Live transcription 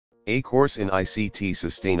A Course in ICT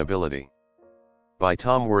Sustainability. By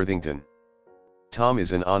Tom Worthington. Tom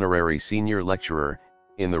is an Honorary Senior Lecturer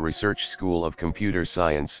in the Research School of Computer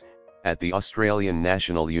Science at the Australian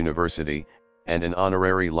National University, and an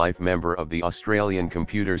Honorary Life Member of the Australian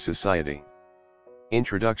Computer Society.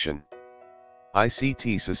 Introduction.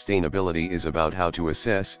 ICT sustainability is about how to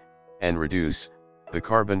assess and reduce the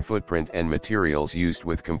carbon footprint and materials used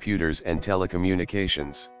with computers and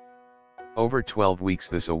telecommunications. Over 12 weeks,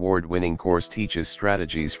 this award-winning course teaches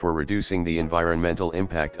strategies for reducing the environmental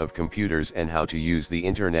impact of computers and how to use the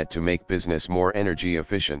internet to make business more energy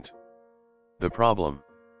efficient. The problem.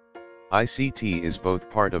 ICT is both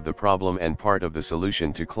part of the problem and part of the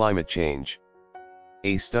solution to climate change.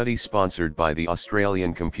 A study sponsored by the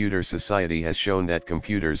Australian Computer Society has shown that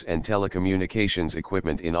computers and telecommunications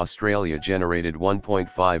equipment in Australia generated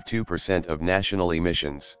 1.52% of national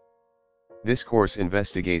emissions. This course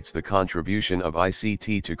investigates the contribution of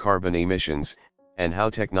ICT to carbon emissions, and how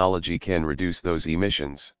technology can reduce those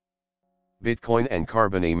emissions. Bitcoin and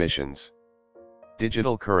carbon emissions.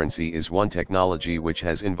 Digital currency is one technology which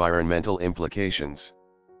has environmental implications.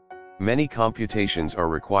 Many computations are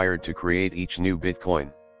required to create each new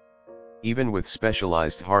Bitcoin. Even with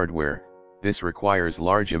specialized hardware, this requires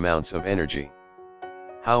large amounts of energy.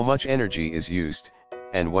 How much energy is used,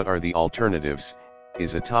 and what are the alternatives,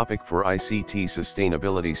 is a topic for ICT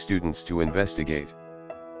sustainability students to investigate.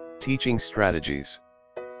 Teaching strategies.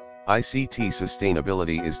 ICT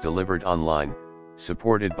sustainability is delivered online,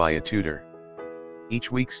 supported by a tutor. Each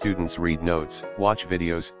week students read notes, watch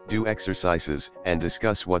videos, do exercises, and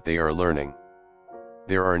discuss what they are learning.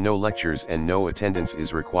 There are no lectures and no attendance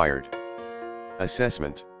is required.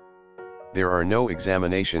 Assessment. There are no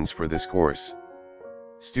examinations for this course.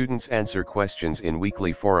 Students answer questions in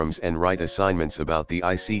weekly forums and write assignments about the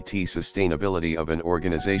ICT sustainability of an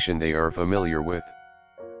organization they are familiar with.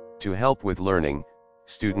 To help with learning,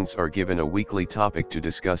 students are given a weekly topic to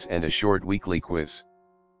discuss and a short weekly quiz.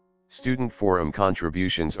 Student forum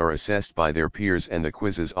contributions are assessed by their peers and the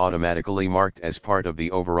quizzes automatically marked as part of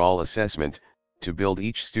the overall assessment, to build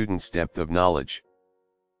each student's depth of knowledge.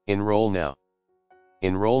 Enroll now.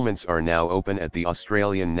 Enrollments are now open at the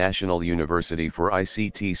Australian National University for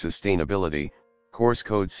ICT Sustainability, course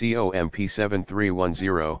code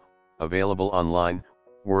COMP7310, available online,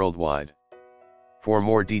 worldwide. For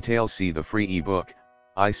more details, see the free ebook,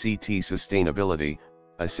 ICT Sustainability,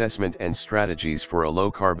 Assessment and Strategies for a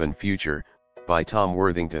Low-Carbon Future, by Tom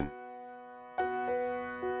Worthington.